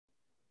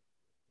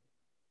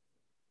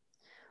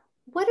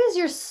What is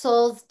your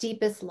soul's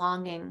deepest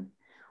longing?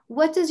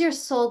 What does your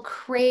soul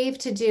crave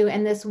to do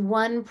in this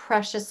one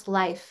precious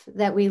life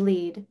that we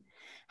lead?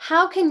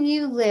 How can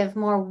you live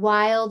more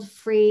wild,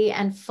 free,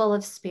 and full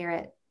of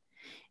spirit?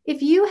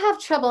 If you have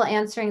trouble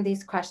answering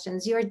these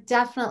questions, you are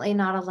definitely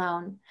not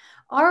alone.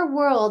 Our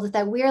world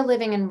that we are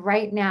living in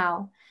right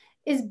now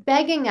is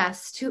begging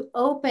us to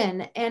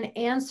open and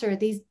answer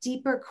these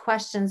deeper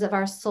questions of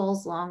our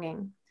soul's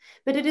longing.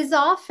 But it is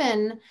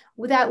often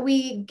that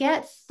we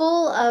get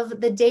full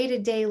of the day to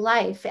day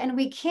life and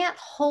we can't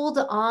hold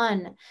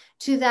on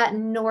to that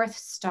North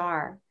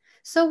Star.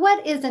 So,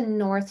 what is a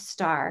North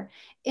Star?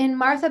 In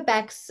Martha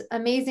Beck's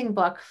amazing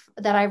book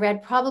that I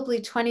read probably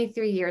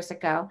 23 years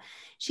ago,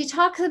 she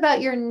talks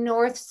about your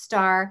North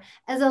Star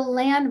as a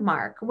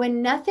landmark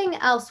when nothing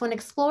else, when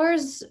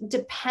explorers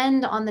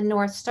depend on the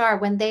North Star,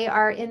 when they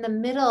are in the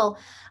middle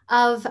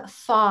of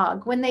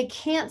fog, when they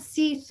can't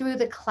see through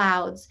the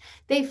clouds,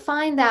 they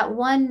find that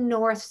one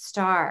North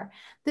Star.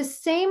 The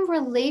same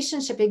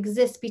relationship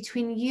exists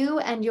between you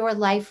and your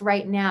life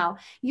right now.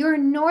 Your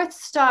North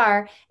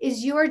Star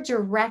is your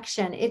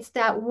direction. It's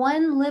that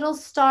one little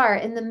star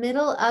in the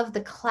middle of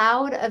the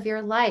cloud of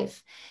your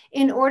life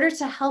in order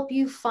to help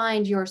you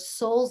find your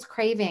soul's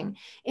craving,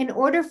 in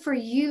order for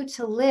you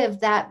to live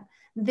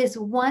this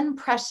one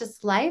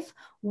precious life,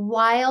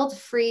 wild,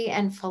 free,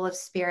 and full of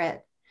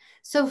spirit.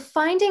 So,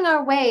 finding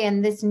our way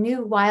in this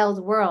new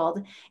wild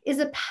world is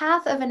a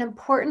path of an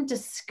important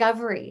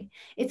discovery.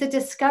 It's a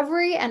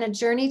discovery and a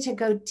journey to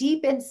go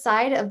deep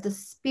inside of the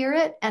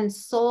spirit and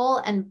soul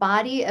and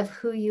body of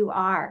who you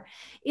are.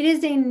 It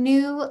is a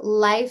new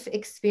life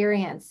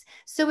experience.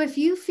 So, if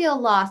you feel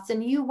lost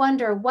and you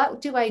wonder, what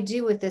do I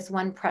do with this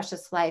one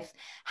precious life?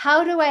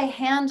 How do I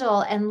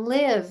handle and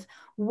live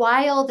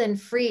wild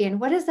and free? And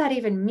what does that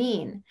even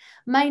mean?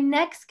 My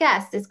next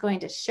guest is going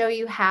to show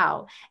you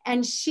how.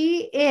 And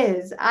she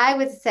is, I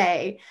would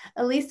say,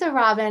 Elisa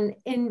Robin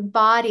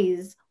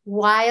embodies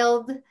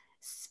wild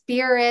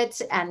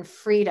spirit and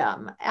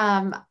freedom.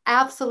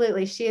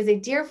 Absolutely. She is a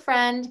dear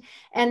friend.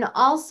 And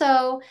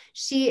also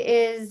she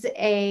is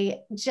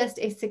just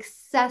a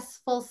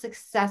successful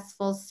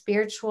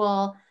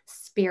spiritual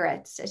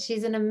spirit.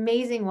 She's an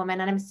amazing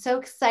woman. And I'm so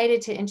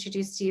excited to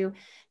introduce you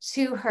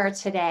to her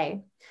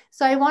today.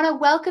 So I want to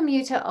welcome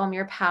you to Own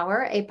Your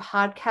Power, a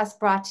podcast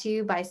brought to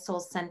you by Soul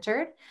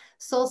Centered.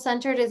 Soul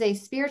Centered is a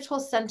spiritual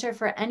center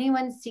for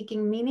anyone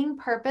seeking meaning,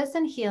 purpose,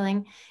 and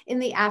healing in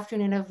the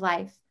afternoon of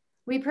life.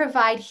 We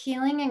provide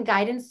healing and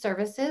guidance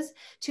services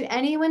to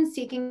anyone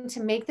seeking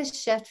to make the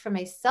shift from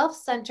a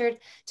self-centered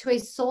to a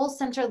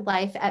soul-centered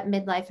life at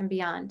midlife and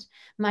beyond.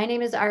 My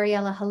name is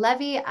Ariella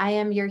Halevi. I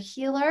am your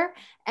healer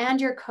and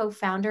your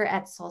co-founder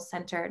at Soul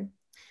Centered.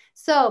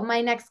 So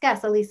my next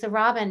guest, Elisa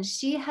Robin,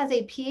 she has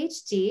a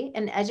PhD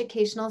in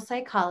educational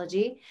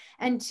psychology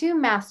and 2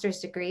 master's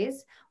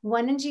degrees,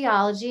 one in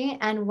geology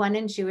and one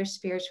in Jewish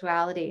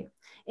spirituality.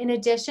 In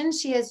addition,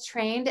 she has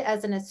trained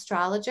as an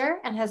astrologer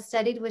and has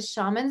studied with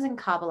shamans and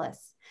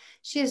Kabbalists.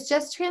 She has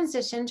just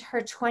transitioned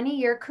her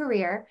 20-year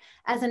career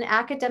as an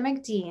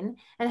academic dean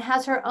and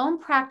has her own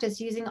practice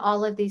using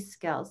all of these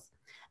skills.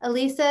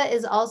 Elisa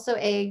is also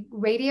a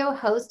radio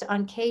host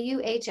on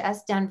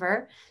KUHS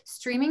Denver,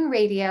 streaming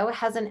radio,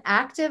 has an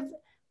active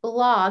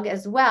blog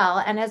as well,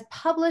 and has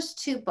published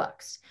 2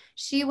 books.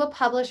 She will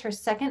publish her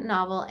second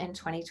novel in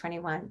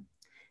 2021.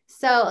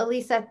 So,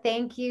 Elisa,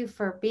 thank you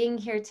for being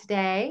here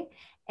today.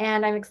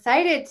 And I'm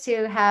excited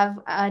to have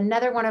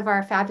another one of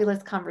our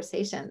fabulous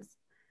conversations.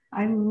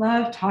 I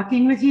love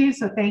talking with you.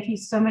 So thank you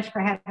so much for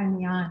having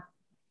me on.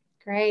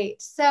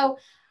 Great. So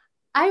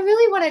I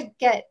really want to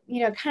get,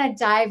 kind of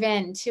dive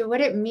into what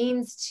it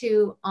means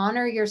to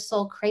honor your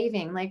soul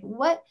craving. Like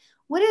what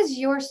is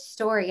your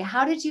story?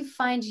 How did you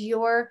find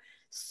your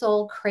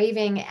soul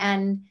craving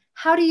and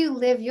how do you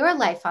live your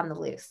life on the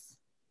loose?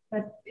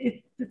 But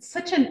it's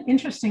such an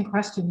interesting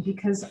question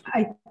because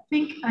I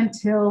think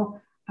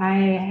until I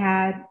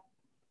had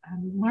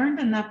learned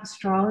enough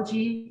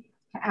astrology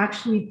to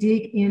actually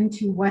dig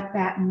into what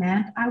that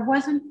meant, I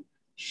wasn't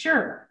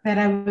sure that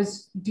I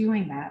was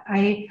doing that.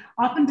 I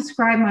often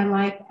describe my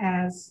life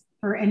as,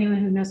 for anyone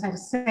who knows how to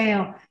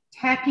sail,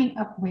 tacking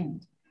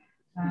upwind.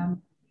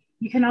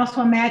 You can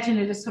also imagine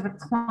it as sort of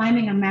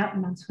climbing a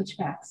mountain on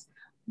switchbacks.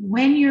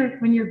 When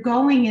you're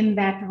going in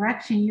that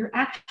direction, you're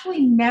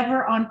actually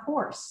never on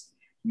course.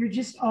 You're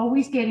just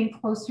always getting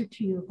closer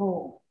to your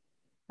goal,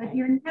 but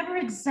you're never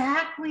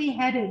exactly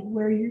headed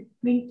where you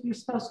think you're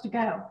supposed to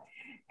go.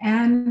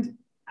 And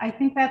I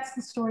think that's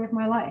the story of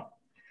my life.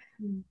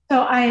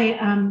 So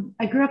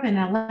I grew up in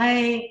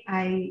LA.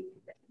 I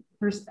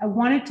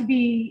wanted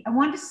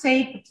to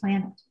save the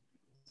planet.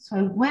 So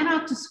I went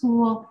off to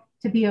school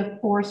to be a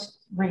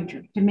forest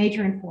ranger, to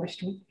major in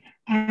forestry,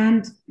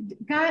 and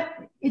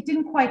it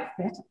didn't quite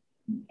fit.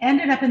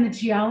 Ended up in the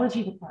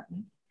geology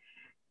department.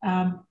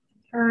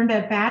 Earned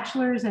a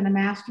bachelor's and a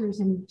master's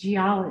in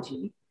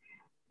geology,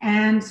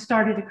 and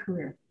started a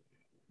career.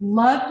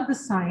 Loved the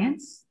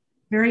science.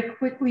 Very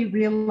quickly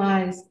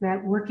realized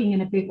that working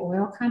in a big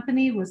oil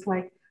company was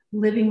like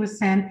living with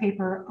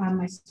sandpaper on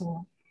my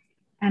soul.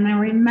 And I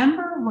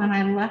remember when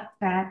I left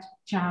that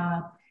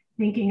job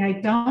thinking, I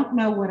don't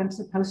know what I'm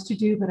supposed to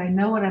do, but I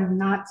know what I'm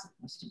not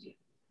supposed to do.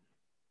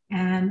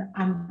 And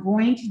I'm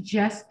going to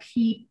just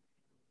keep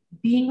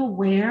being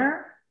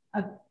aware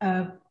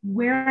of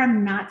where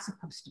I'm not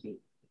supposed to be.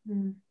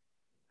 Mm.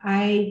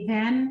 I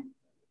then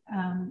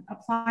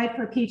applied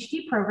for a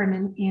PhD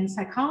program in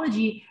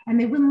psychology, and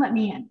they wouldn't let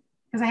me in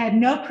because I had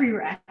no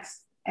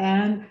prereqs.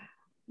 And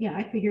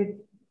I figured,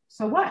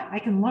 so what? I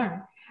can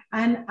learn.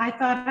 And I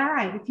thought, all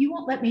right, if you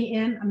won't let me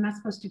in, I'm not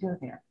supposed to go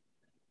there.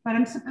 But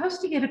I'm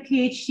supposed to get a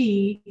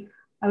PhD.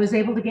 I was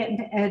able to get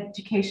into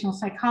educational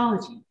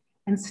psychology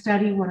and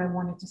study what I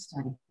wanted to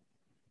study.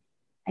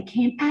 I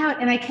came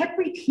out and I kept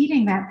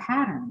repeating that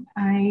pattern.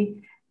 I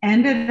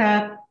ended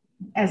up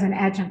as an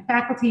adjunct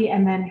faculty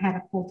and then had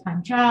a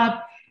full-time job.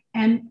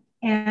 And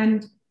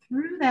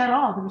through that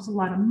all, there was a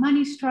lot of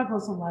money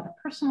struggles, a lot of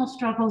personal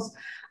struggles.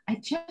 I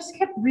just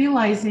kept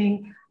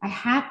realizing I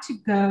had to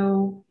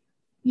go,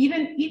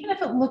 even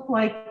if it looked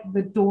like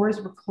the doors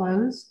were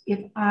closed,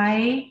 if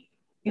I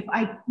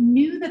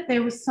knew that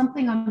there was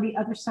something on the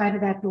other side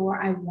of that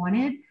door I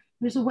wanted,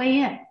 there's a way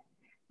in.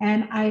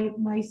 And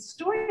my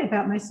story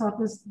about myself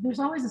is there's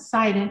always a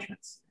side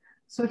entrance.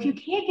 So if you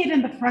can't get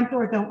in the front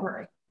door, don't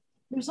worry.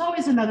 There's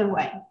always another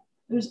way.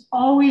 There's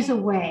always a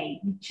way.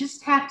 You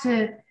just have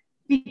to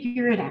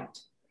figure it out.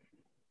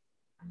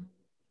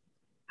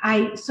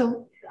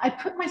 So I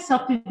put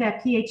myself through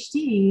that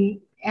PhD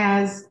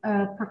as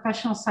a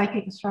professional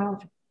psychic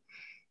astrologer.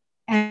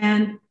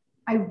 And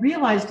I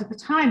realized at the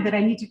time that I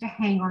needed to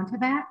hang on to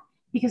that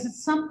because at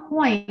some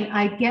point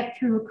I'd get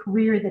through a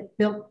career that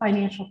built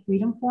financial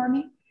freedom for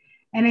me.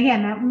 And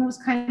again, that one was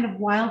kind of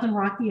wild and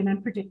rocky and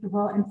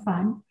unpredictable and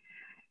fun.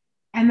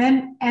 And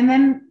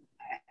then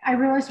I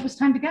realized it was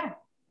time to go.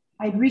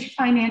 I'd reached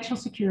financial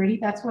security.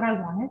 That's what I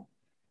wanted.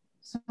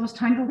 So it was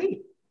time to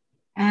leave.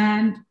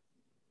 And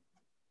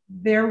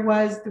there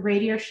was the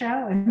radio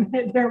show and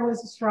there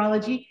was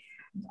astrology,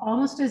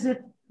 almost as if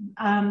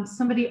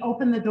somebody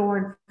opened the door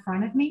in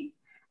front of me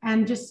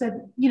and just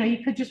said,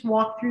 you could just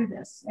walk through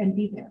this and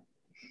be there.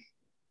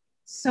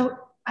 So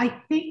I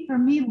think for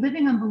me,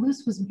 living on the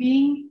loose was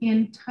being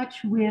in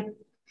touch with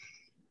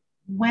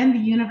when the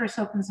universe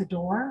opens a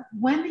door,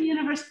 when the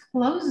universe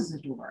closes a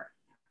door,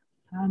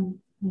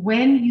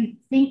 when you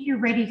think you're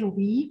ready to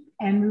leave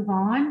and move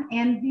on,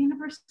 and the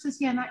universe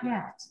says, yeah, not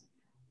yet.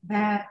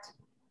 That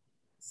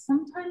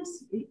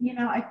sometimes,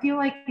 I feel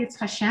like it's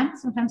Hashem.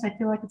 Sometimes I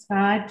feel like it's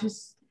God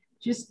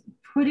just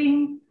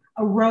putting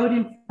a road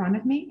in front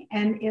of me,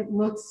 and it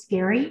looks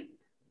scary.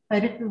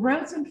 But if the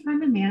road's in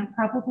front of me, I'm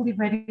probably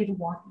ready to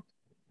walk it.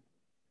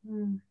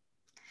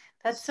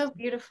 That's so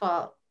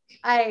beautiful.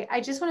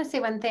 I just want to say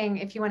one thing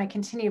if you want to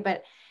continue,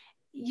 but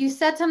you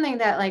said something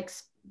that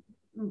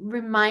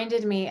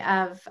reminded me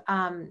of,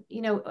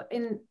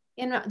 in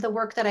the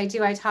work that I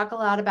do, I talk a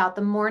lot about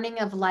the morning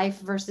of life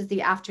versus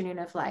the afternoon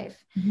of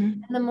life.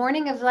 Mm-hmm. And the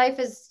morning of life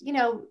is,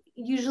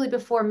 usually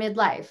before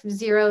midlife,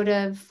 0 to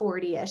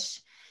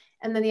 40-ish.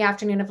 And then the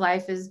afternoon of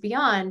life is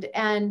beyond.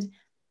 And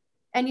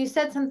you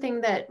said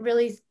something that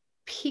really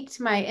piqued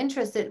my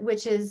interest,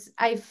 which is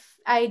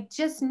I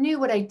just knew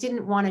what I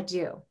didn't want to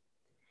do.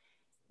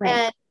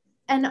 Right.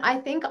 And I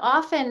think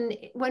often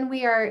when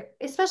we are,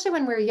 especially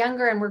when we're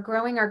younger and we're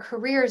growing our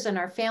careers and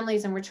our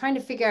families and we're trying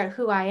to figure out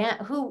who I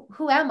am,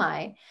 who am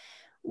I,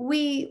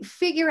 we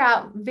figure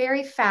out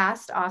very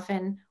fast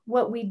often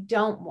what we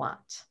don't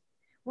want.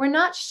 We're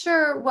not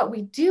sure what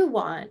we do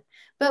want,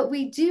 but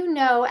we do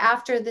know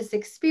after this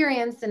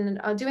experience and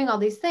doing all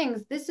these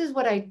things, this is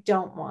what I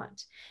don't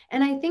want.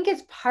 And I think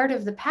it's part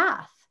of the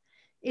path.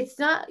 It's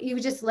not, you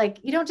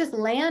don't just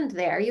land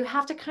there. You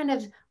have to kind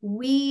of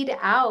weed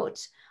out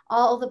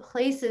all the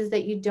places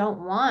that you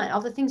don't want, all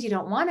the things you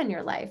don't want in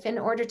your life in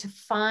order to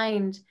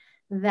find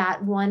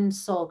that one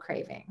soul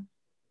craving.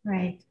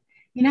 Right.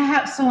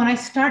 So when I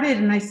started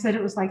and I said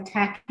it was like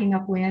tacking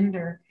up wind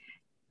or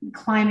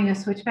climbing a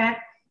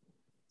switchback.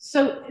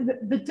 So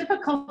the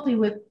difficulty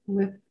with,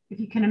 if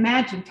you can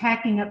imagine,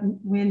 tacking up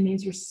wind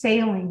means you're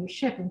sailing your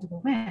ship into the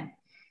wind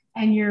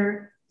and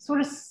you're sort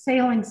of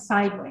sailing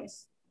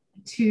sideways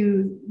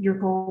to your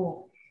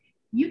goal.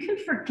 You can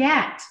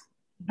forget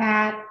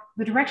that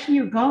the direction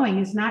you're going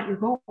is not your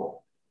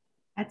goal.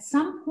 At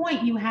some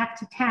point you have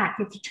to tack,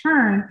 you have to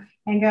turn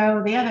and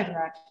go the other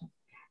direction.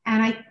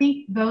 And I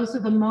think those are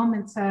the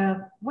moments of,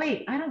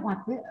 wait, I don't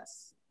want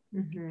this.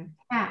 Mm-hmm.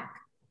 Tack,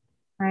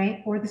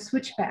 right? Or the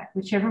switchback,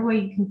 whichever way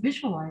you can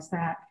visualize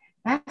that.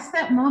 That's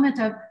that moment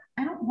of,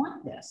 I don't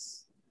want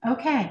this.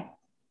 Okay.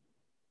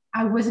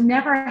 I was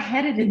never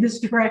headed in this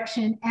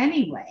direction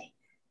anyway.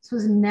 This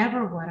was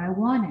never what I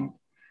wanted.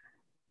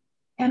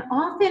 And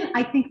often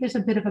I think there's a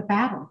bit of a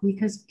battle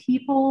because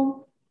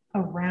people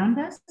around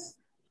us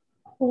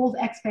hold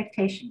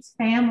expectations,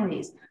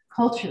 families,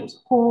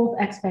 cultures hold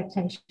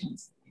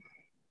expectations.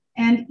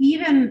 And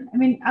even,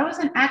 I was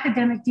an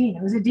academic dean.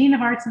 I was a dean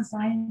of arts and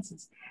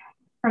sciences.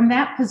 From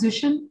that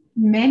position,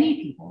 many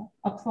people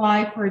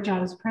apply for a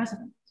job as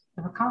president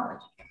of a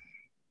college.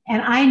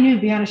 And I knew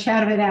beyond a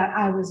shadow of a doubt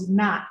I was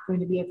not going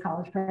to be a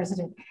college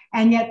president.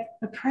 And yet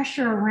the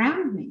pressure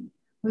around me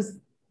was,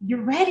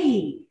 you're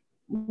ready.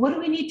 What do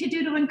we need to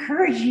do to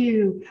encourage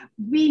you?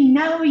 We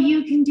know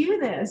you can do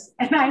this.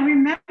 And I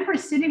remember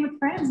sitting with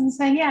friends and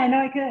saying, yeah, I know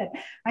I could.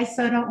 I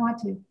so don't want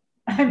to.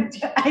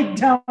 I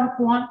don't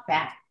want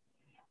that.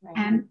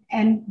 Right.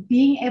 And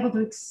being able to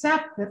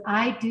accept that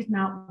I did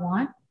not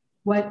want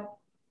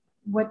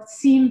what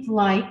seemed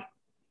like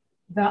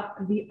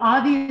the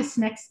obvious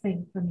next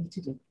thing for me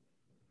to do.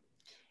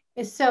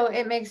 So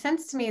it makes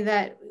sense to me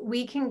that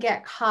we can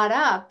get caught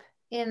up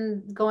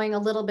in going a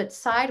little bit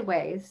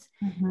sideways.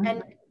 Mm-hmm.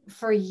 And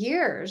for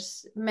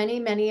years,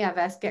 many of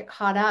us get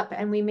caught up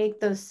and we make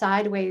those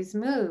sideways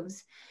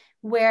moves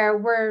where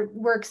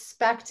we're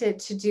expected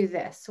to do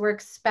this. We're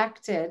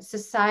expected,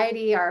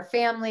 society, our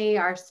family,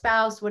 our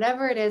spouse,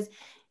 whatever it is,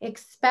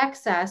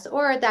 expects us,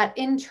 or that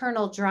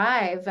internal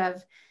drive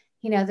of,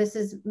 this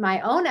is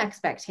my own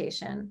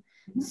expectation.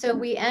 Mm-hmm. So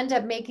we end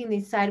up making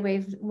these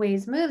sideways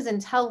moves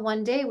until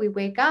one day we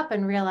wake up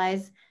and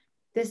realize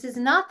this is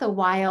not the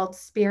wild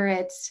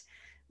spirit,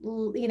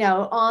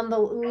 on the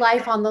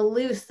life on the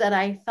loose that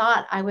I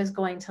thought I was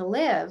going to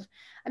live.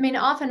 I mean,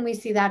 often we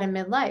see that in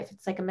midlife.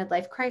 It's like a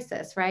midlife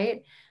crisis,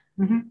 right?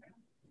 Mm-hmm.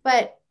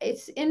 But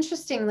it's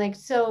interesting. Like,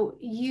 so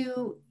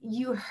you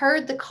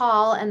heard the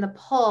call and the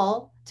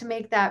pull to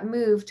make that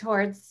move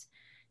towards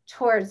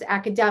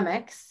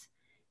academics,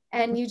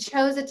 and you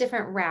chose a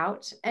different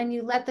route and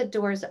you let the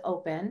doors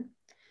open.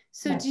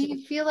 So yes. Do you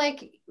feel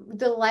like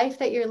the life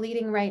that you're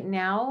leading right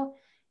now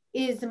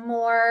is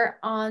more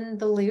on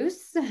the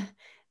loose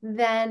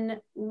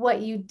than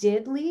what you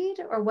did lead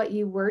or what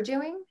you were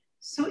doing?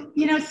 So,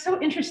 it's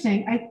so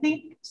interesting. I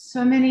think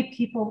so many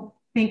people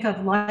think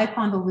of life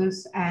on the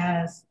loose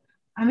as,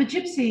 I'm a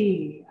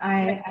gypsy,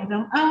 I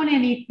don't own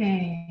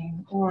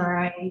anything, or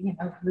I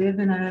live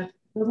in a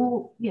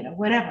little,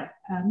 whatever,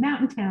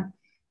 mountain town.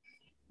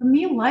 For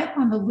me, life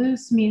on the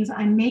loose means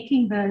I'm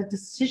making the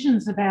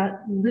decisions about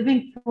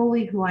living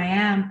fully who I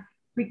am,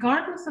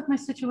 regardless of my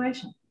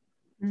situation.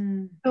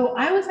 Mm. So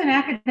I was an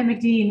academic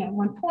dean at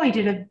one point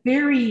at a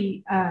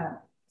very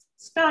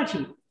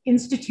stodgy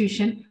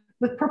institution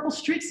with purple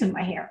streaks in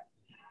my hair.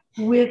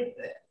 I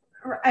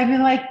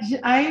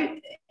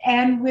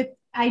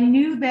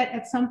knew that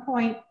at some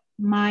point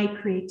my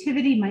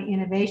creativity, my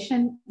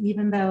innovation,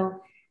 even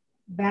though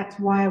that's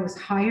why I was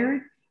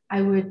hired,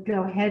 I would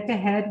go head to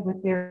head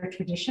with their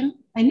tradition.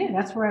 I knew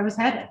that's where I was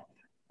headed,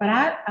 but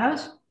I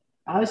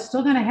was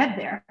still going to head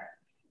there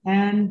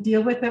and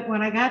deal with it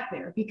when I got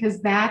there,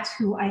 because that's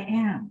who I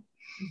am.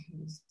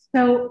 Mm-hmm.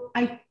 So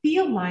I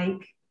feel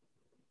like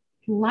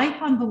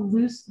life on the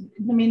loose,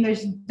 I mean,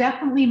 there's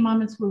definitely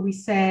moments where we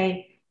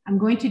say, I'm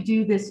going to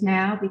do this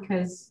now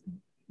because,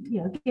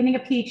 getting a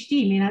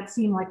PhD may not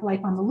seem like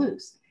life on the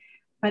loose,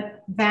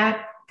 but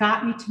that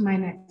got me to my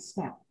next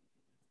step.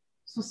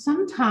 So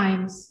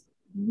sometimes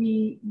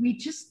we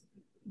just,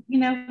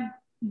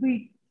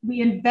 we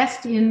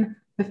invest in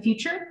the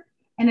future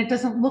and it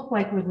doesn't look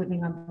like we're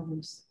living on the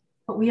loose,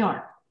 but we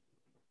are.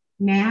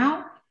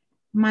 Now,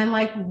 my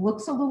life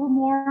looks a little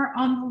more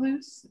on the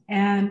loose,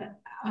 and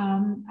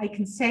I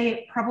can say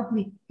it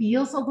probably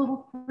feels a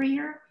little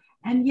freer,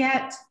 and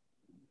yet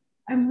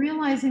I'm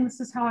realizing this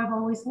is how I've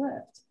always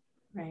lived.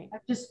 Right.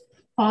 I've just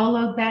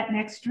followed that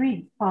next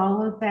dream,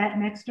 followed that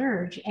next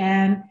urge,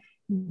 and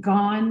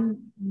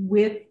gone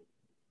with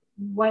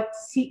what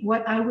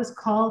I was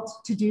called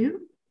to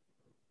do,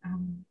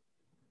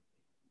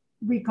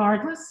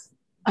 regardless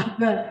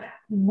of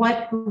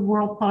what the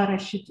world thought I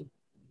should do.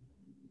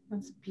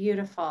 That's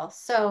beautiful.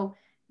 So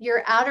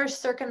your outer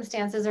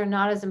circumstances are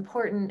not as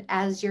important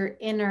as your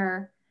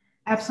inner,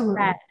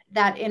 absolutely,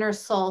 that inner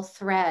soul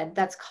thread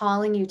that's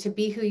calling you to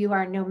be who you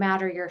are, no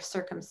matter your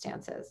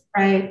circumstances.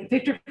 Right.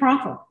 Viktor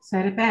Frankl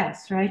said it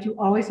best, right? You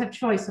always have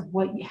choice of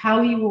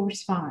how you will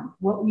respond,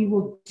 what you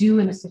will do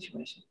in a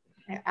situation.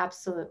 Yeah,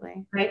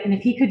 absolutely. Right. And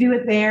if he could do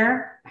it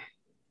there,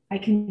 I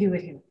can do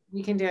it here.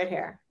 You can do it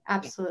here.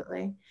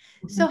 Absolutely.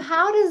 So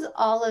how does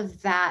all of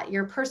that,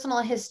 your personal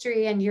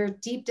history and your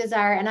deep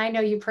desire, and I know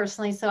you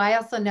personally, so I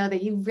also know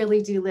that you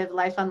really do live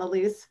life on the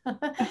loose.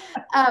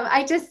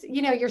 I just,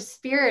 your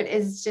spirit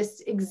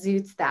just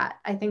exudes that.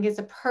 I think it's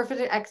a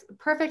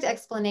perfect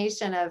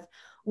explanation of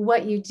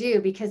what you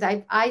do, because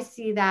I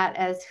see that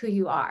as who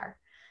you are.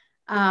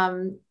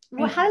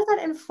 Well, how does that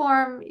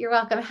inform, you're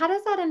welcome. How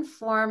does that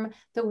inform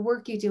the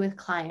work you do with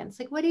clients?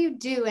 Like, what do you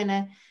do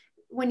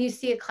when you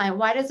see a client?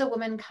 Why does a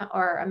woman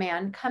or a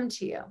man come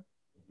to you?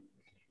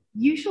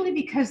 Usually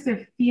because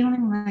they're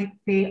feeling like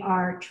they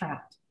are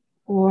trapped,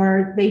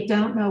 or they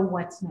don't know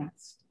what's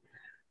next,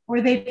 or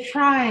they've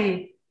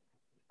tried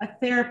a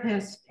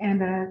therapist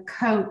and a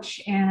coach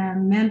and a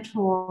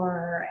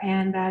mentor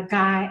and a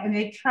guy, and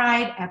they've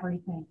tried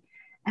everything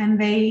and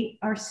they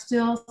are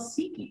still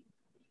seeking.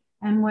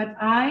 And what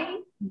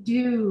I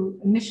do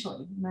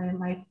initially,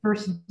 my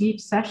first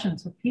deep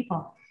sessions with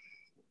people,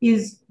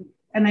 is,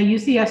 and I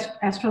use the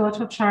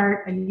astrological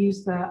chart, I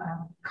use the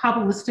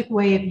Kabbalistic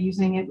way of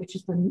using it, which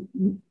is the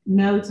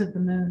nodes of the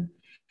moon.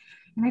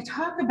 And I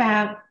talk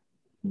about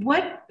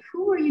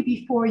who were you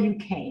before you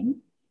came?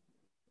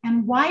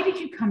 And why did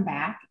you come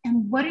back?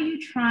 And what are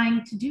you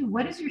trying to do?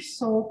 What is your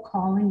soul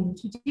calling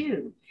you to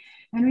do?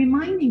 And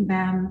reminding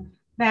them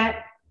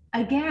that,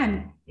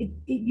 again,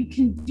 you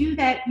can do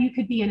that. You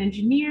could be an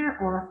engineer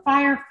or a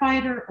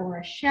firefighter or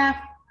a chef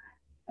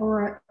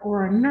or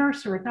a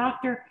nurse or a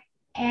doctor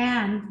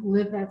and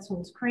live that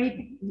soul's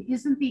craving. It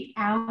isn't the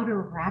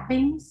outer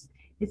wrappings,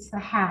 it's the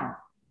how.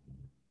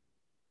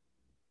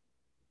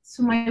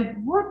 So my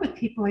work with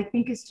people, I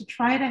think, is to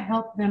try to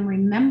help them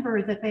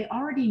remember that they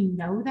already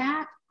know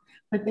that,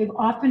 but they've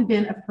often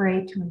been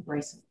afraid to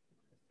embrace it.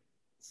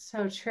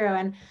 So true.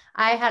 And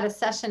I had a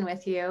session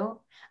with you,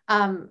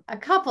 a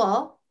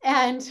couple,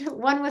 and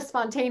one was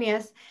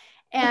spontaneous.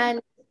 And,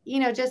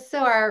 just so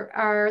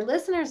our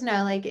listeners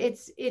know, like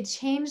it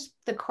changed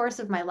the course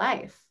of my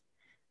life.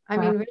 I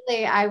mean,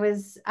 really, I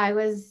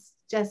was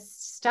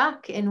just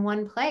stuck in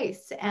one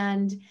place,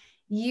 and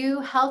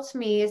you helped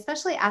me,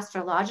 especially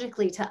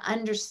astrologically, to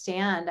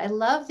understand. I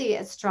love the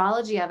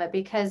astrology of it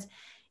because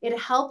it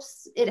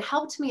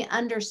helped me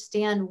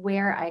understand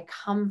where I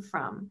come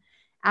from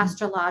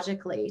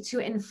astrologically to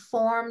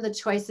inform the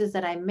choices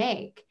that I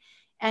make,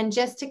 and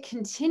just to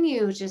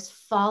continue just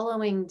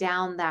following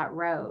down that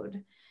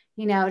road.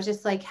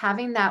 Just like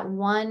having that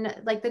one,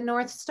 like the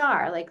North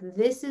Star, like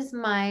this is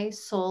my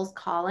soul's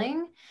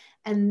calling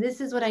and this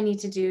is what I need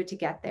to do to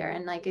get there.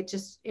 And like, it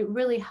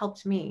really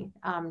helped me.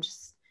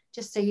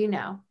 Just so you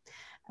know.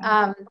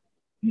 I'm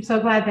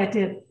so glad that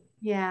did.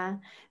 Yeah.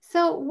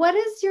 So what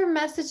is your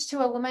message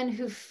to a woman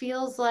who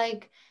feels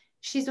like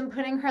she's been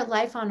putting her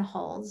life on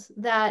hold,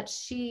 that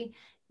she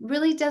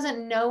really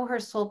doesn't know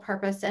her soul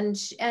purpose? And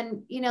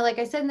like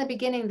I said in the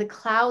beginning, the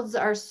clouds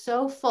are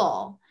so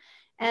full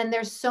and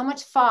there's so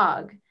much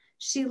fog.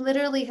 She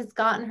literally has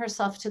gotten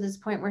herself to this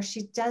point where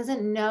she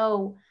doesn't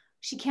know,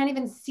 she can't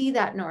even see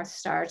that North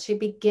Star to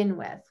begin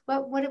with.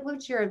 What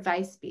would your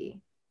advice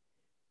be?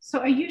 So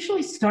I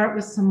usually start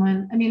with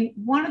someone. I mean,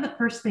 one of the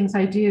first things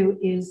I do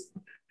is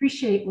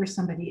appreciate where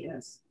somebody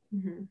is.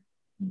 Mm-hmm.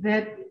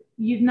 That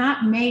you've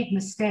not made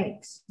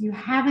mistakes. You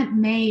haven't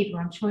made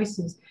wrong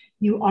choices.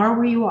 You are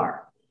where you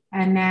are.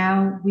 And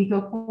now we go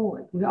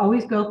forward. We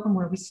always go from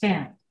where we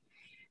stand.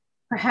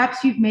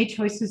 Perhaps you've made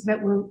choices that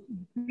were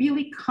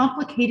really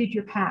complicated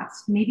your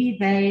past. Maybe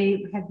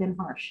they have been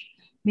harsh.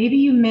 Maybe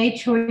you made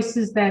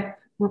choices that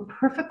were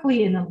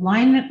perfectly in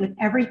alignment with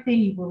everything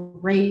you were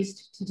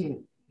raised to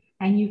do.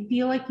 And you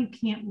feel like you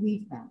can't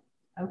leave them.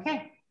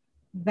 Okay,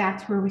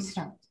 that's where we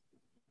start.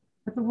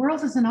 But the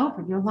world isn't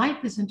over. Your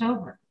life isn't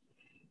over.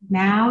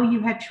 Now you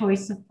have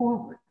choice of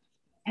forward.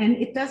 And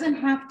it doesn't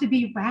have to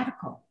be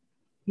radical.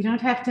 You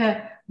don't have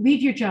to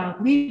leave your job,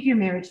 leave your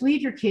marriage,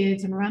 leave your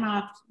kids and run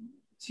off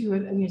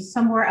to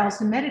somewhere else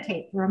and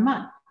meditate for a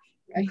month.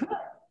 Right. But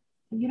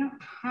you don't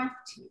have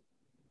to.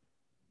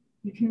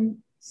 You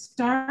can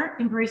start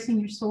embracing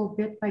your soul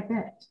bit by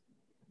bit.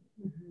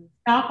 Mm-hmm.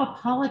 Stop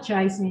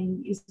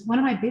apologizing is one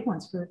of my big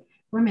ones for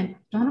women.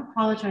 Don't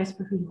apologize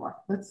for who you are.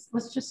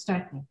 Let's just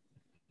start there.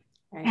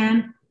 Right.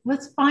 And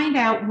let's find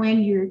out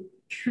when you're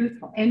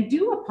truthful. And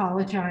do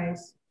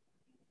apologize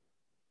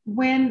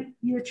when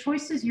your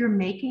choices you're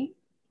making,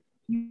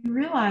 you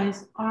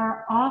realize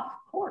are off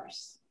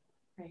course.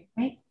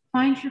 Right?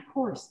 Find your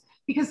course.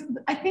 Because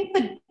I think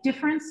the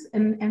difference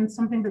and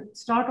something that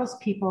startles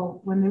people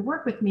when they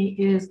work with me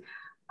is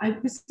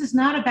this is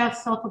not about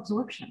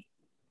self-absorption.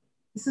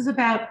 This is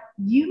about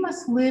you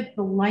must live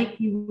the life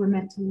you were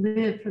meant to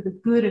live for the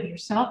good of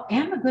yourself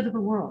and the good of the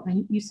world.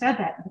 And you said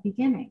that at the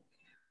beginning.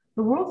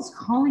 The world is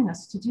calling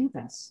us to do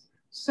this.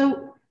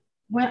 So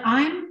when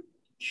I'm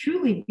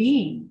truly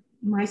being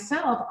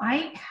myself,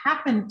 I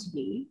happen to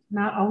be,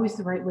 not always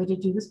the right way to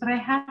do this, but I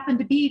happen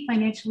to be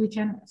financially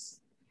generous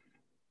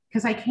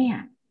because I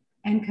can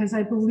and because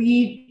I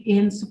believe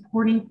in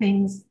supporting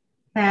things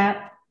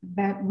that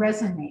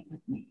resonate with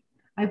me.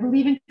 I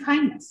believe in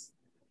kindness.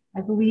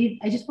 I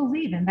just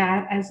believe in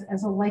that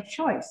as a life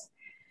choice.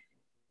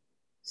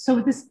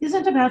 So this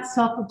isn't about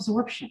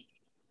self-absorption.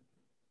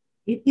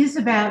 It is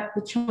about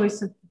the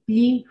choice of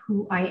being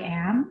who I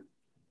am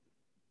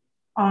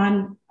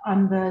on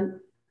the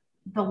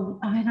I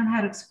don't know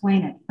how to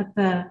explain it,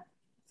 but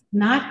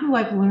not who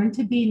I've learned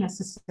to be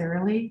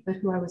necessarily, but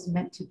who I was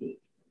meant to be.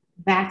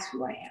 That's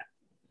who I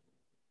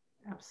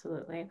am.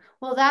 Absolutely.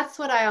 Well, that's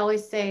what I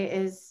always say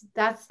is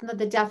that's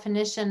the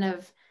definition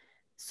of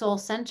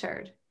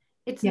soul-centered.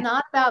 It's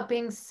not about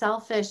being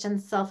selfish and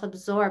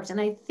self-absorbed.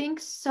 And I think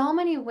so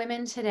many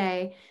women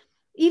today,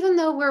 even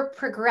though we're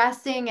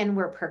progressing and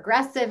we're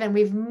progressive and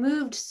we've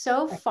moved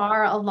so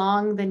far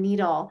along the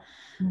needle,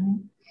 mm-hmm.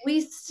 we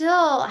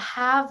still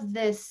have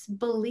this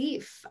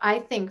belief, I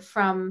think,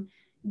 from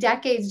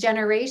decades,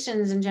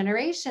 generations and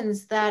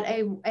generations, that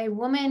a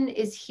woman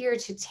is here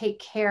to take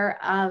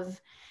care of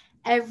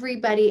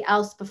everybody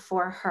else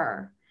before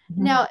her.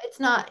 Mm-hmm. Now, it's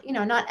not,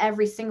 not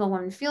every single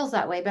woman feels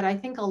that way, but I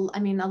think, a lot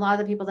of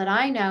the people that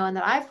I know and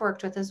that I've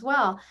worked with as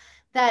well,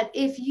 that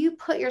if you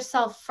put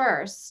yourself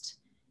first,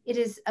 it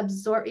is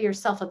you're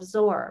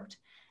self-absorbed.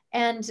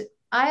 And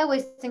I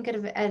always think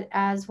of it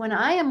as when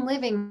I am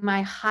living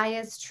my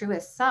highest,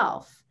 truest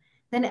self,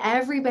 then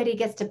everybody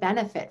gets to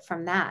benefit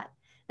from that.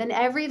 Then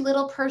every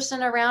little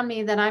person around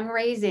me that I'm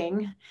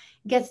raising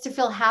gets to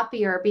feel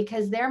happier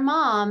because their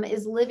mom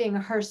is living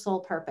her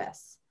soul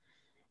purpose.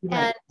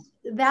 Right.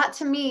 And that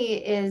to me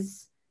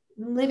is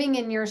living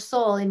in your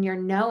soul, in your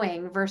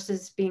knowing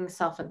versus being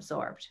self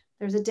absorbed.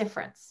 There's a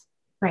difference.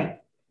 Right.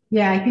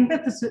 Yeah, I think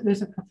that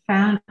there's a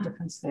profound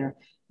difference there.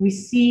 We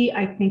see,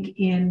 I think,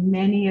 in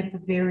many of the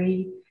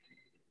very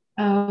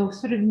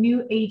sort of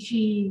new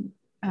agey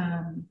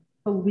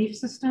belief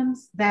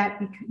systems that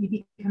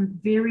you become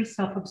very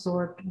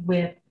self-absorbed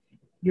with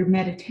your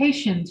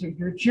meditations or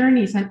your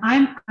journeys. And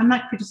I'm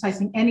not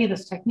criticizing any of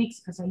those techniques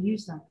because I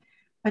use them,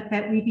 but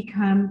that we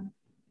become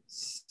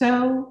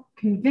so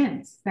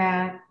convinced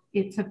that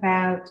it's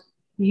about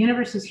the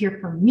universe is here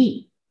for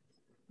me,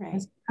 Right.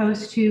 as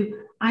opposed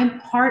to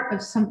I'm part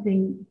of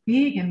something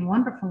big and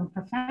wonderful and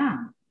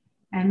profound.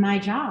 And my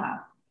job,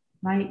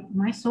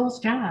 my soul's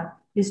job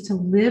is to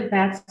live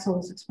that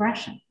soul's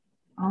expression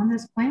on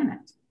this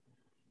planet.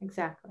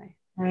 Exactly.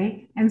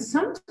 Right. And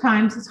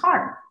sometimes it's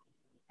hard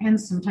and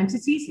sometimes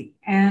it's easy.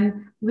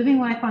 And living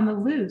life on the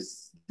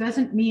loose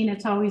doesn't mean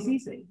it's always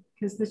easy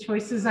because the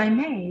choices I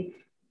made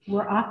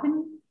were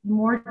often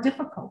more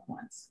difficult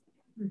ones.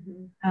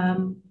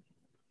 Mm-hmm.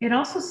 It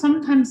also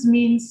sometimes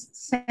means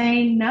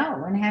saying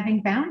no and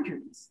having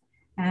boundaries.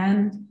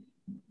 And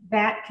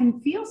that can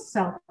feel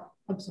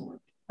self-absorbed,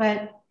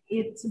 but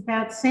it's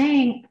about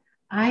saying,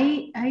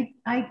 I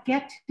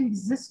get to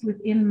exist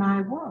within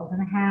my world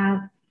and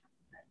have,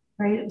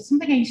 right?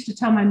 Something I used to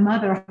tell my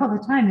mother all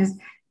the time is,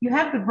 you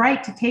have the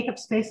right to take up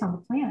space on the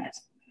planet.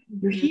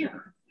 You're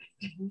here,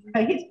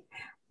 right?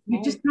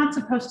 You're just not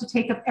supposed to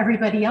take up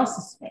everybody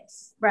else's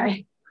space.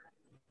 Right.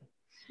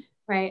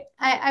 Right.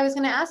 I was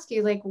going to ask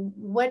you, like,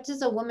 what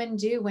does a woman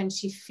do when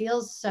she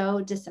feels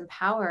so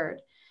disempowered?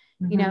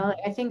 Mm-hmm. You know,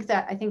 I think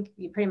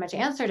you pretty much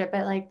answered it,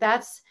 but like,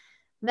 that's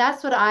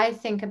what I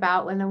think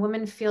about when a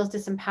woman feels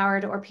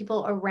disempowered or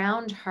people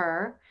around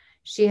her.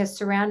 She has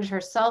surrounded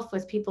herself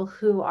with people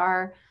who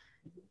are,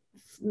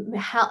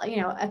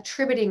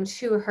 attributing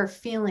to her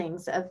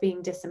feelings of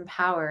being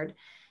disempowered.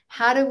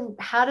 How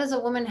does a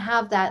woman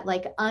have that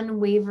like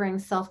unwavering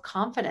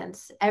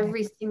self-confidence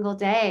every single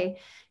day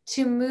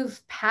to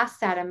move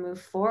past that and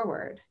move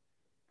forward?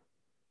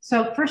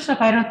 So first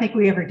up, I don't think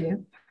we ever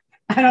do.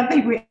 I don't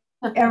think we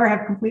ever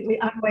have completely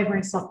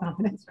unwavering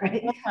self-confidence,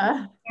 right?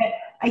 Uh-huh.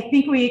 I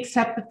think we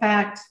accept the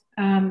fact,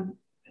 and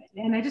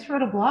I just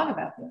wrote a blog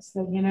about this,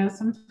 that,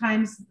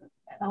 sometimes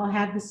I'll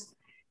have this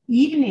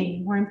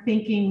evening where I'm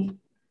thinking,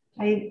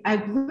 I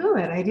blew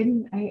it. I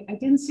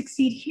didn't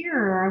succeed here,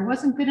 or I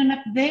wasn't good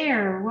enough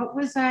there. What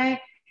was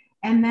I?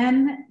 And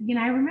then,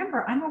 I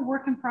remember I'm a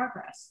work in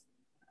progress.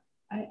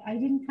 I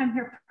didn't come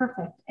here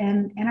perfect,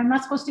 and I'm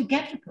not supposed to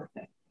get to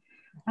perfect.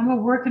 I'm a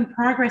work in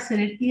progress, and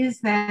it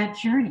is that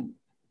journey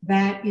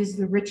that is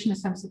the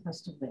richness I'm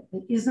supposed to live.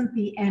 It isn't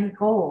the end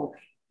goal.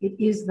 It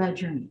is the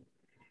journey.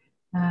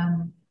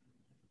 And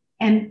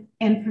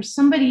for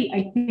somebody,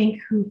 I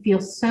think, who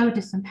feels so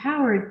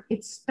disempowered,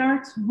 it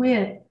starts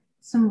with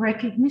some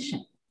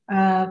recognition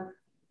of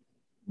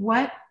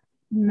what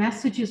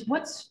messages,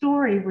 what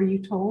story were you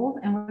told,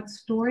 and what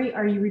story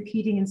are you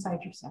repeating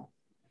inside yourself?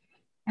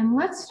 And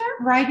let's start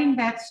writing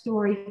that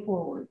story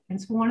forward.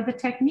 And so one of the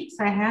techniques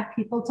I have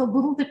people, it's a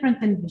little different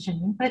than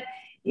visioning, but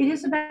it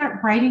is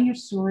about writing your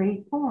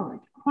story forward,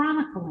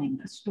 chronicling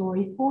a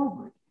story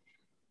forward,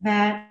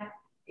 that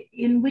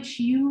in which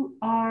you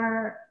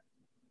are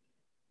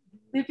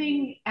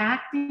living,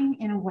 acting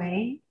in a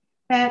way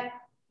that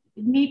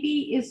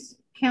maybe is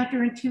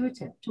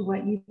counterintuitive to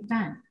what you've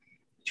done.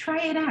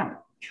 Try it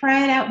out.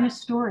 Try it out in a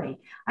story.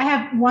 I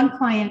have one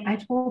client, I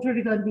told her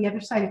to go to the other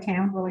side of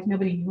town where like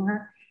nobody knew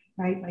her,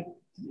 right? Like,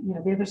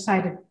 the other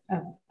side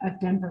of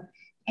Denver,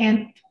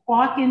 and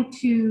walk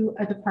into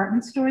a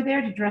department store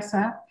there to dress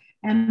up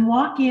and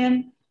walk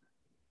in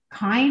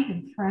kind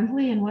and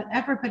friendly and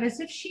whatever, but as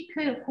if she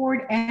could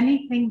afford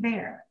anything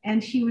there.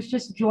 And she was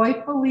just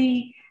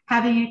joyfully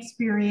having an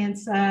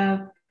experience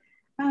of,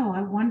 oh,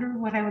 I wonder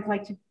what I would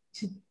like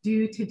to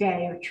do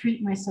today or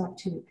treat myself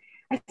to.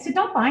 I said,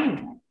 don't buy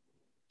anything.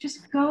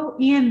 Just go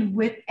in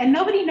with, and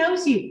nobody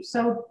knows you.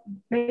 So,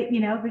 they're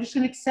just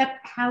going to accept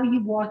how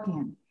you walk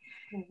in.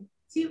 Okay.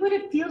 See what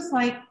it feels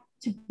like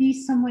to be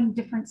someone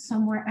different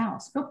somewhere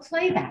else. Go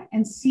play that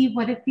and see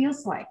what it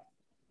feels like.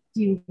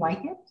 Do you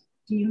like it?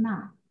 Do you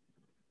not?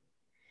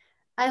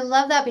 I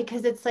love that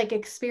because it's like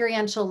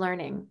experiential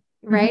learning,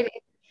 right?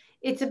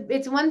 Mm-hmm.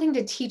 It's one thing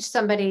to teach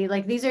somebody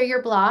like, these are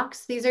your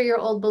blocks, these are your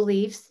old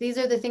beliefs, these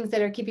are the things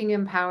that are keeping you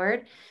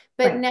empowered,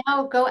 but right.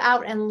 Now go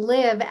out and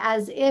live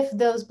as if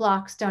those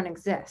blocks don't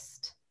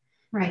exist.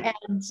 Right.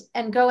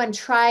 And go and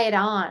try it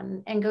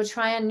on, and go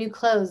try on new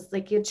clothes,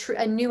 like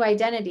a new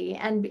identity,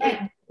 and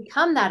right.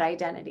 Become that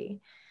identity.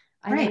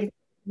 I right. think,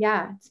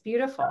 yeah, it's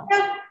beautiful.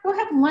 Go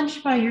have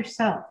lunch by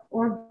yourself,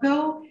 or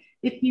go,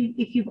 if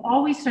you've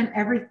always done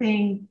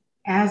everything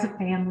as a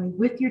family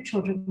with your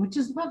children, which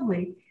is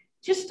lovely,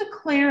 just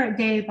declare a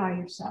day by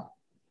yourself.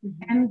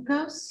 Mm-hmm. and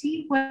go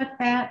see what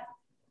that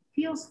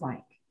feels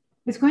like.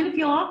 It's going to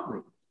feel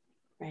awkward,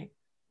 Right.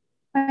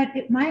 but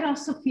it might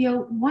also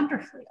feel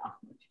wonderfully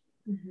awkward.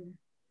 Mm-hmm.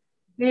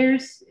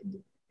 There's,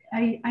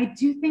 I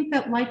do think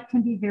that life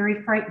can be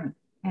very frightening,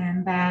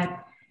 and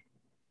that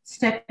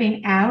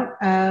stepping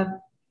out of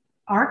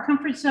our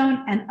comfort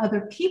zone and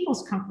other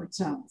people's comfort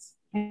zones.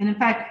 And in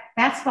fact,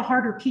 that's the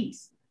harder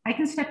piece. I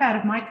can step out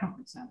of my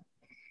comfort zone.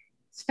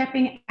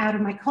 Stepping out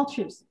of my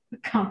culture's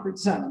comfort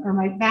zone,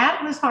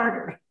 that was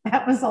harder.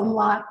 That was a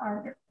lot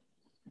harder.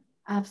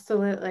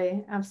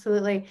 Absolutely.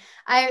 Absolutely.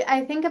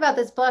 I think about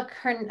this book.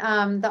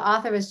 The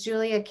author was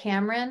Julia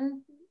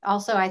Cameron.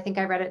 Also, I think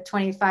I read it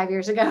 25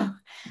 years ago.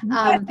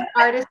 The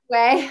Artist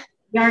Way.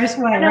 The Artist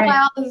Way, I don't know right?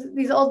 why all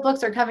these old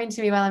books are coming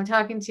to me while I'm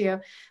talking to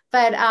you.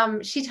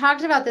 But she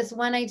talked about this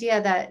one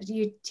idea that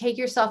you take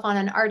yourself on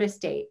an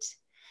artist date.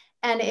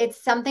 And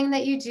it's something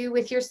that you do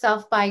with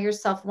yourself by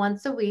yourself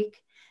once a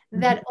week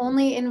that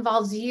only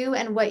involves you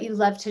and what you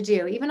love to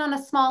do, even on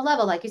a small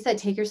level. Like you said,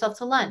 take yourself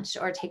to lunch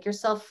or take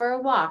yourself for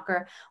a walk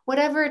or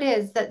whatever it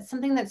is, that's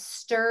something that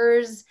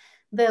stirs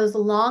those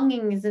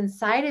longings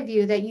inside of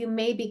you that you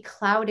may be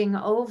clouding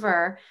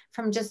over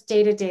from just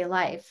day-to-day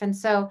life. And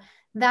so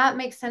that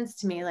makes sense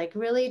to me. Like,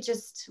 really,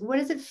 just what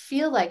does it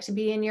feel like to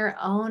be in your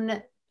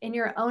own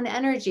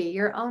energy,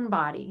 your own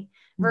body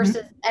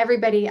versus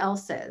everybody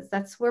else's?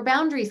 That's where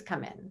boundaries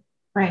come in.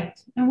 Right.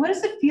 And what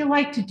does it feel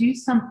like to do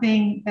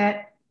something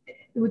that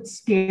would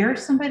scare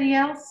somebody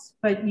else,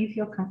 but you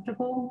feel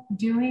comfortable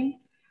doing?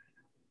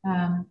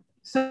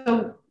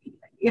 So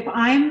if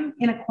I'm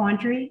in a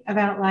quandary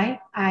about life,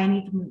 I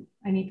need to move.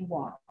 I need to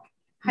walk.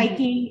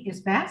 Hiking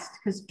is best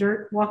because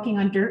walking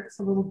on dirt is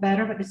a little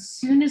better. But as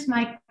soon as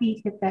my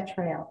feet hit that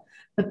trail,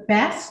 the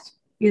best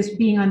is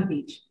being on the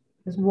beach,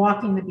 is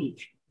walking the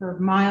beach for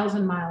miles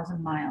and miles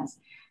and miles.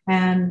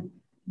 And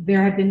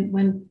there have been,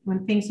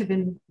 when things have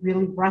been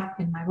really rough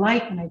in my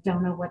life and I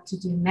don't know what to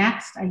do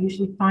next, I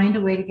usually find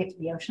a way to get to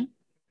the ocean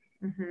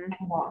and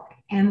walk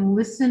and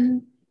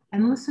listen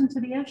to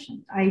the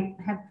ocean. I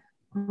have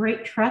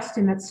great trust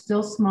in that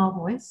still small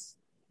voice,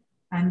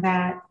 and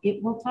that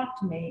it will talk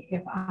to me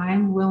if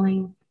I'm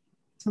willing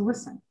to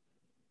listen.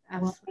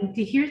 Willing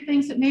to hear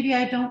things that maybe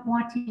I don't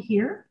want to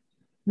hear,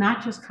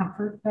 not just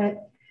comfort,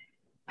 but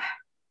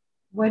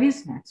what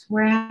is next?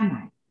 Where am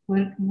I?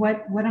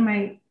 What am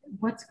I?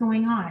 What's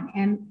going on?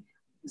 And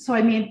so,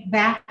 I mean,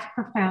 that's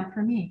profound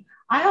for me.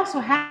 I also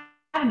have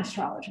an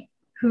astrologer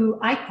who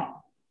I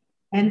call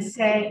and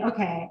say,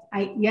 okay,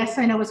 yes,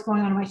 I know what's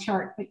going on in my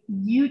chart, but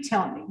you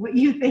tell me what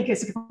you think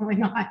is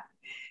going on.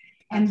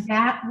 And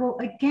that will,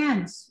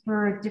 again,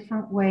 spur a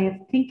different way of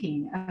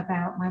thinking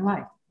about my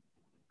life.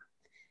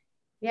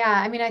 Yeah,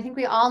 I mean, I think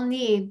we all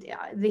need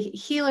the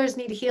healers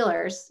need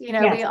healers. You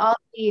know, Yes.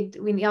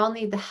 we all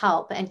need the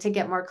help and to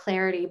get more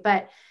clarity.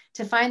 But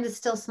to find the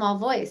still small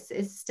voice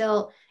is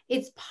still,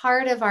 it's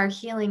part of our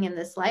healing in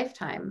this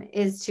lifetime,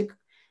 is to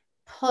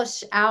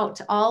push out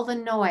all the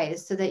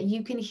noise so that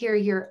you can hear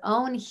your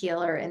own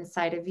healer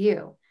inside of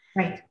you.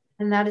 Right.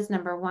 And that is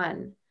number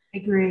one. I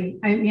agree.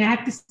 I mean, I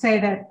have to say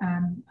that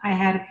I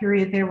had a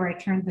period there where I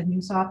turned the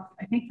news off,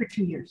 I think for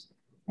 2 years.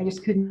 I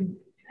just couldn't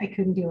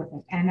deal with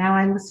it. And now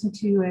I listen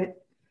to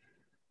it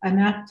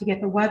enough to get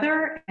the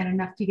weather and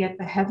enough to get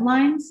the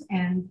headlines.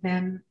 And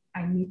then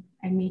I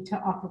need to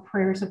offer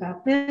prayers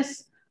about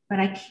this, but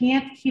I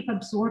can't keep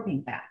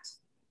absorbing that.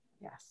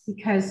 Yes.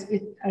 Because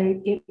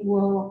it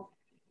will,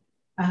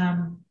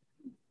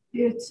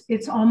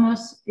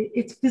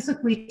 it's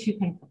physically too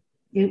painful.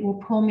 It will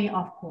pull me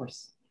off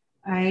course.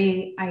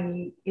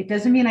 It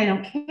doesn't mean I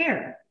don't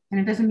care, and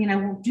it doesn't mean I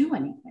won't do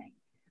anything,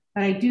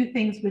 but I do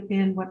things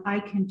within what I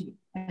can do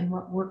and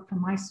what work for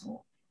my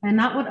soul, and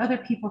not what other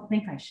people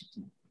think I should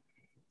do.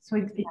 So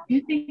I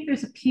do think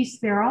there's a piece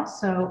there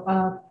also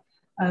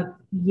of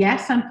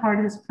yes, I'm part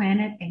of this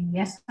planet, and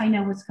yes, I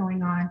know what's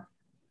going on,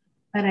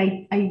 but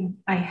I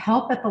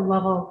help at the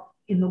level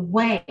in the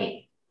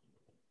way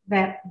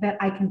that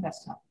I can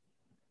best help.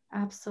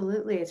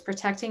 Absolutely. It's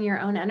protecting your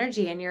own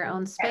energy and your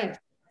own space.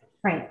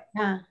 Right.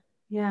 Yeah.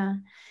 Yeah.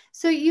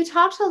 So you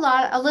talked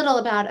a little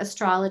about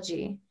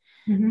astrology,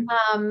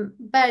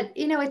 but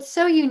you know, it's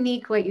so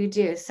unique what you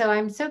do. So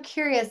I'm so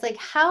curious, like,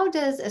 how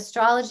does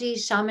astrology,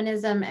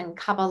 shamanism, and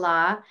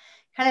Kabbalah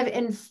kind of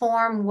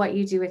inform what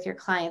you do with your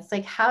clients?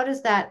 Like, how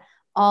does that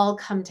all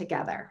come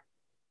together?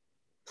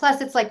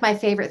 Plus, it's like my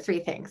favorite three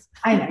things.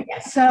 I know.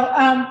 Yes. So,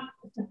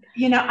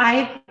 you know,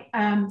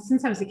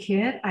 since I was a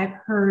kid, I've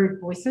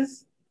heard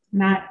voices,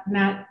 not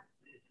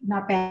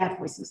bad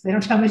voices. They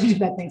don't tell me to do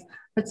bad things,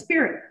 but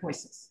spirit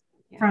voices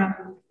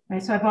from,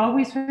 right? So I've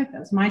always heard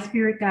those. My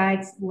spirit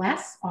guides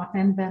less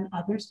often than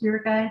other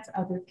spirit guides,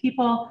 other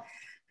people,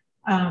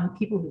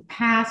 people who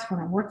passed. When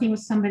I'm working with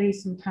somebody,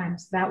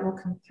 sometimes that will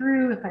come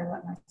through if I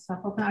let myself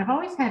open. I've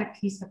always had a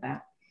piece of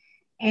that.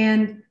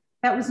 And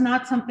that was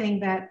not something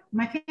that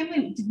my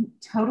family didn't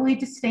totally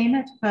disdain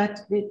it,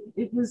 but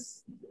it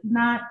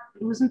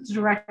wasn't the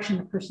direction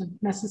a person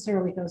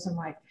necessarily goes in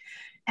life.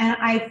 And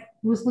I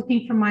was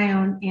looking for my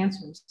own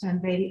answers,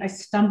 and I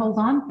stumbled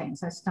on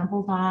things. I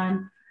stumbled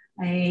on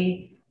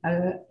a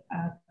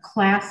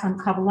class on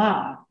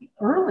Kabbalah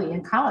early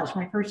in college,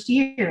 my first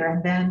year,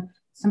 and then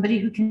somebody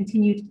who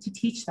continued to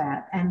teach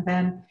that, and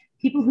then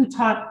people who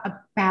taught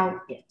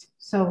about it.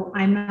 So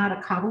I'm not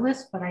a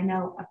Kabbalist, but I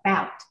know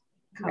about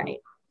Kabbalah.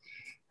 Right.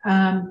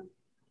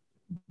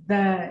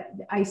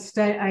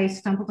 I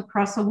stumbled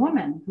across a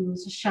woman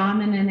who's a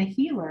shaman and a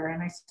healer,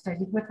 and I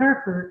studied with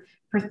her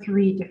for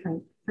 3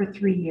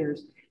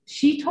 years.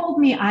 She told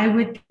me I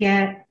would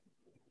get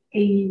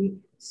a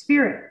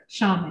spirit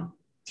shaman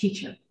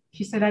teacher.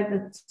 She said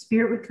the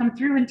spirit would come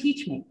through and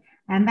teach me,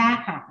 and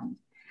that happened.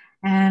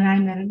 And I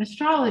met an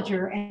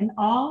astrologer, and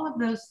all of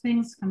those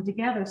things come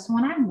together. So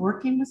when I'm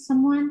working with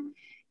someone,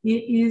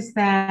 it is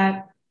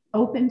that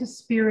open to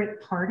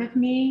spirit part of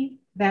me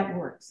that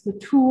works. The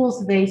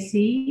tools they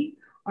see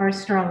are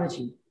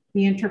astrology.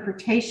 The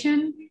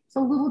interpretation is a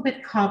little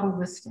bit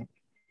Kabbalistic.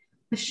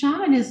 The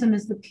shamanism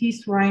is the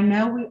piece where I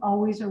know we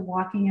always are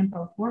walking in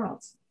both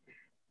worlds.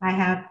 I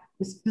have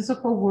this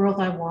physical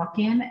world I walk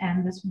in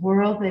and this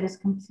world that is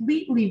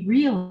completely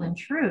real and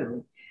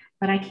true,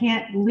 but I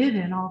can't live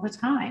in all the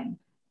time.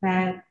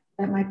 That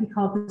might be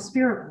called the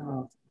spirit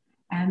world.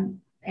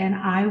 And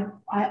I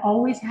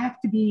always have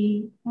to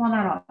be, well,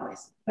 not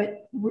always,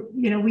 but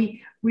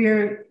we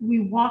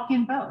walk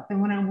in both.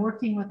 And when I'm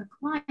working with a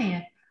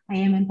client, I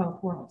am in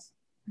both worlds.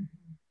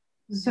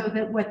 Mm-hmm. So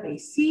that what they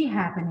see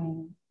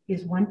happening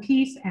is one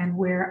piece, and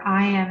where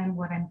I am and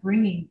what I'm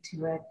bringing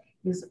to it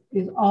is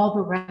all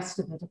the rest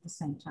of it at the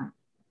same time.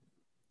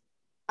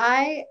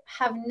 I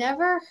have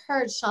never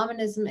heard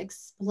shamanism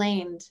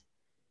explained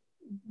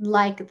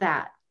like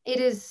that.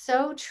 It is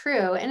so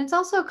true. And it's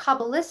also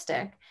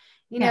Kabbalistic.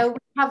 You know, we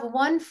have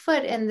one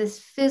foot in this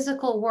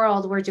physical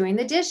world. We're doing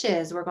the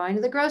dishes. We're going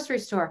to the grocery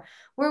store.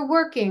 We're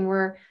working.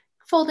 We're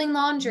folding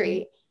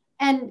laundry.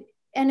 And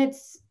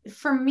it's,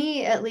 for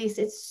me at least,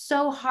 it's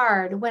so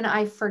hard when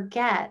I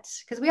forget,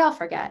 because we all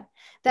forget,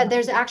 that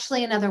there's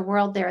actually another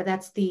world there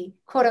that's the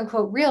quote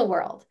unquote real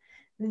world.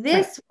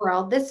 This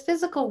world, this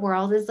physical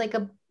world is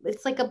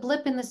it's like a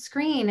blip in the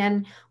screen.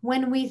 And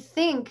when we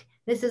think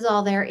this is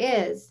all there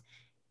is,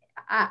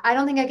 I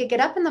don't think I could get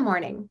up in the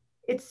morning.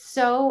 It's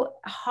so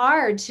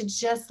hard to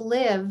just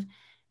live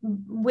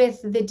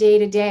with the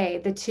day-to-day,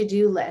 the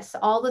to-do list,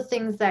 all the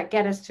things that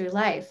get us through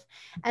life.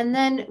 And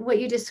then what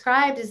you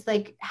described is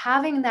like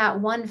having that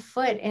one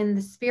foot in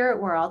the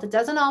spirit world. It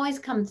doesn't always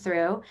come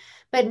through,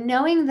 but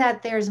knowing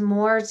that there's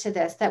more to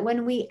this, that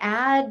when we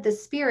add the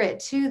spirit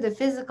to the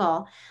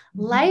physical,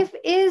 life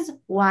is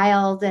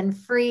wild and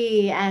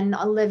free and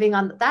living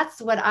on.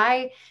 That's what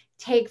I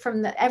take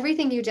from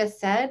everything you just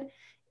said.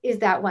 Is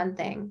that one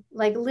thing.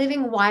 Like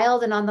living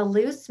wild and on the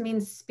loose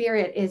means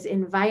spirit is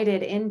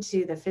invited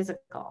into the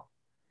physical.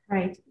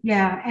 Right.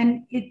 Yeah.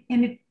 And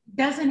it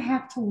doesn't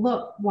have to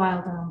look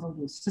wild and on the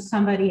loose to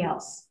somebody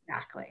else.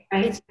 Exactly.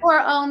 Right? It's your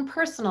own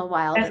personal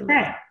wild. That's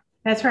right.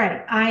 That's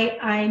right.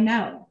 I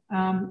know.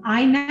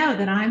 I know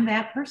that I'm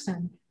that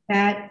person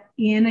that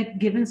in a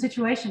given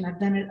situation, I've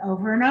done it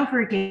over and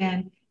over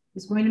again,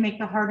 is going to make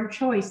the harder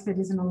choice that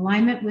is in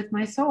alignment with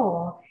my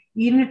soul,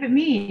 even if it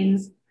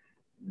means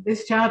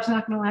this job's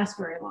not going to last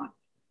very long.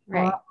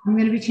 Right. Or I'm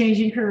going to be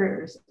changing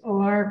careers.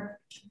 Or,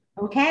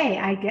 okay,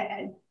 I get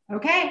it.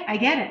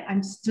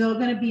 I'm still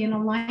going to be in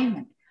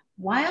alignment.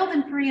 Wild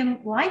and free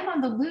and life on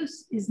the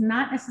loose is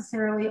not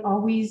necessarily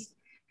always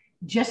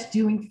just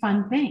doing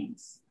fun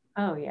things.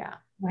 Oh, yeah.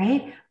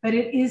 Right? But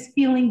it is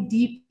feeling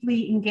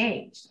deeply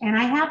engaged. And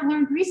I have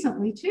learned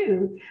recently,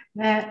 too,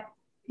 that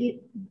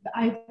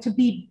to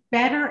be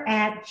better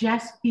at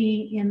just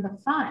being in the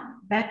fun.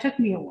 That took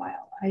me a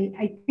while.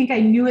 I think I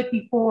knew it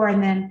before,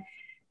 and then,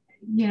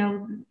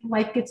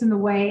 life gets in the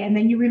way, and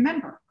then you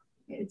remember.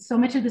 So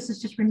much of this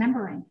is just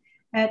remembering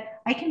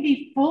that I can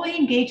be fully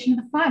engaged in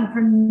the fun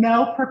for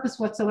no purpose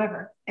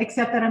whatsoever,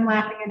 except that I'm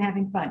laughing and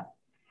having fun.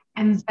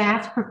 And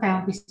that's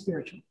profoundly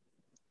spiritual.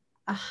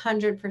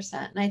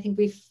 100%. And I think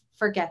we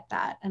forget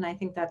that. And I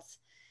think that's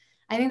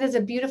a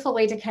beautiful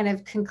way to kind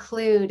of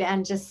conclude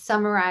and just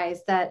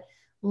summarize that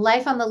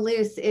life on the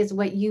loose is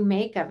what you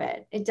make of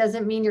it. It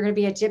doesn't mean you're going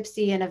to be a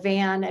gypsy in a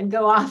van and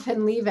go off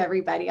and leave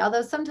everybody,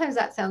 although sometimes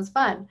that sounds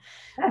fun.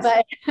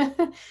 Yes.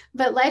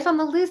 But life on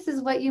the loose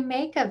is what you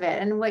make of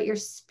it and what your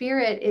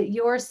spirit,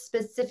 your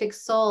specific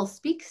soul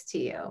speaks to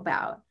you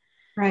about.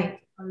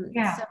 Right.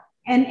 Yeah.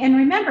 And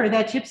remember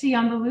that gypsy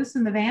on the loose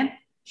in the van,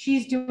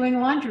 she's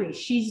doing laundry,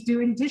 she's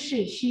doing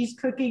dishes, she's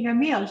cooking a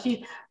meal,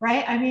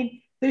 right? I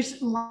mean,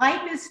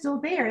 life is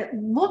still there. It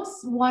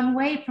looks one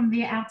way from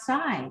the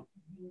outside.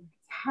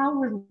 How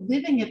we're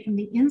living it from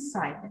the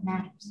inside that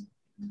matters.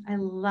 I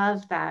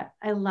love that.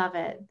 I love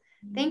it.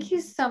 Thank you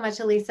so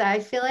much, Elisa. I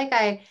feel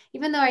like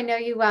even though I know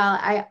you well,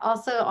 I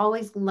also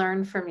always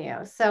learn from you.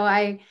 So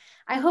I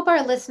hope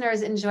our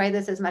listeners enjoy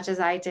this as much as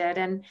I did.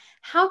 And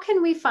how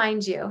can we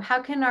find you?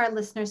 How can our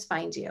listeners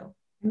find you?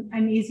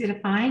 I'm easy to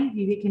find.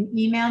 You can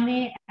email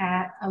me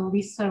at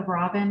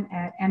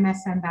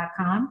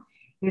elisarobyn@msn.com.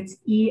 It's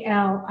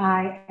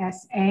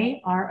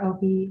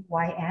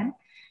ELISAROBYN.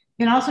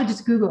 can also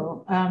just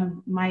Google.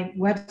 My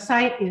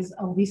website is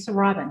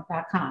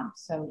elisarobin.com.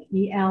 So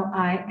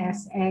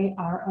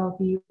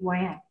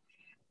ELISAROBYN.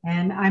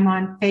 And I'm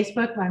on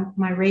Facebook.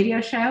 My radio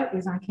show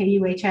is on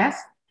KUHS.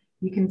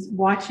 You can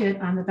watch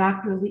it on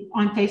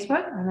on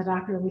Facebook on the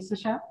Dr. Elisa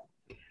Show.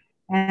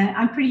 And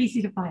I'm pretty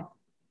easy to find.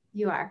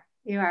 You are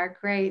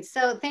great.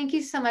 So thank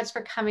you so much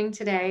for coming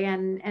today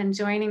and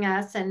joining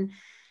us and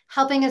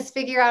helping us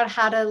figure out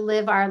how to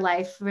live our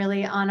life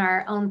really on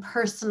our own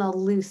personal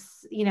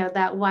loose,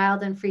 that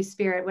wild and free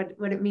spirit,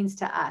 what it means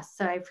to us.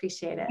 So I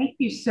appreciate it. Thank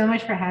you so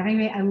much for having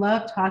me. I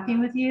love talking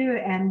with you,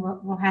 and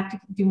we'll have to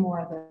do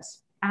more of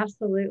this.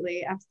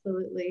 Absolutely.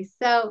 Absolutely.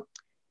 So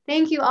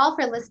thank you all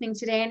for listening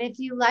today. And if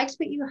you liked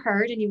what you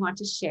heard and you want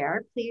to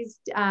share, please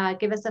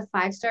give us a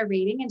 5-star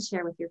rating and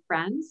share with your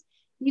friends.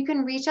 You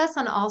can reach us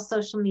on all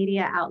social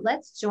media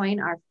outlets, join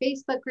our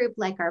Facebook group,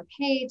 like our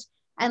page,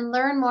 and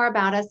learn more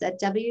about us at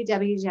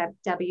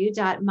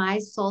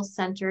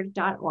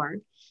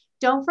www.mysoulcentered.org.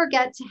 Don't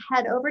forget to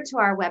head over to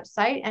our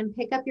website and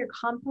pick up your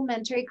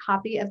complimentary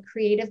copy of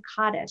Creative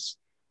Kaddish,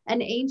 an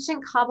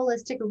ancient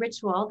Kabbalistic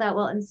ritual that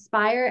will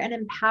inspire and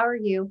empower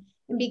you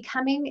in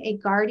becoming a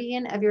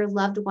guardian of your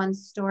loved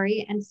one's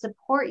story and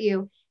support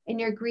you in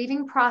your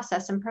grieving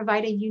process and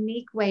provide a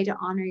unique way to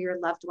honor your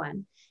loved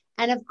one.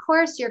 And of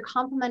course, your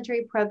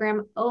complimentary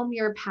program, Om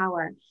Your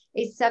Power,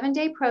 a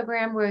 7-day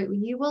program where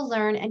you will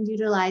learn and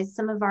utilize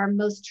some of our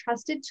most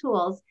trusted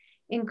tools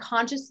in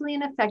consciously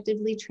and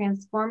effectively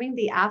transforming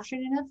the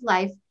afternoon of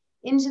life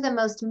into the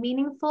most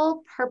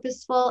meaningful,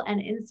 purposeful,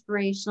 and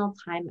inspirational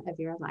time of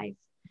your life.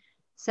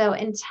 So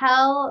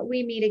until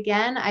we meet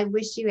again, I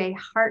wish you a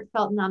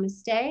heartfelt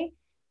namaste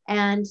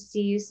and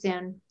see you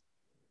soon.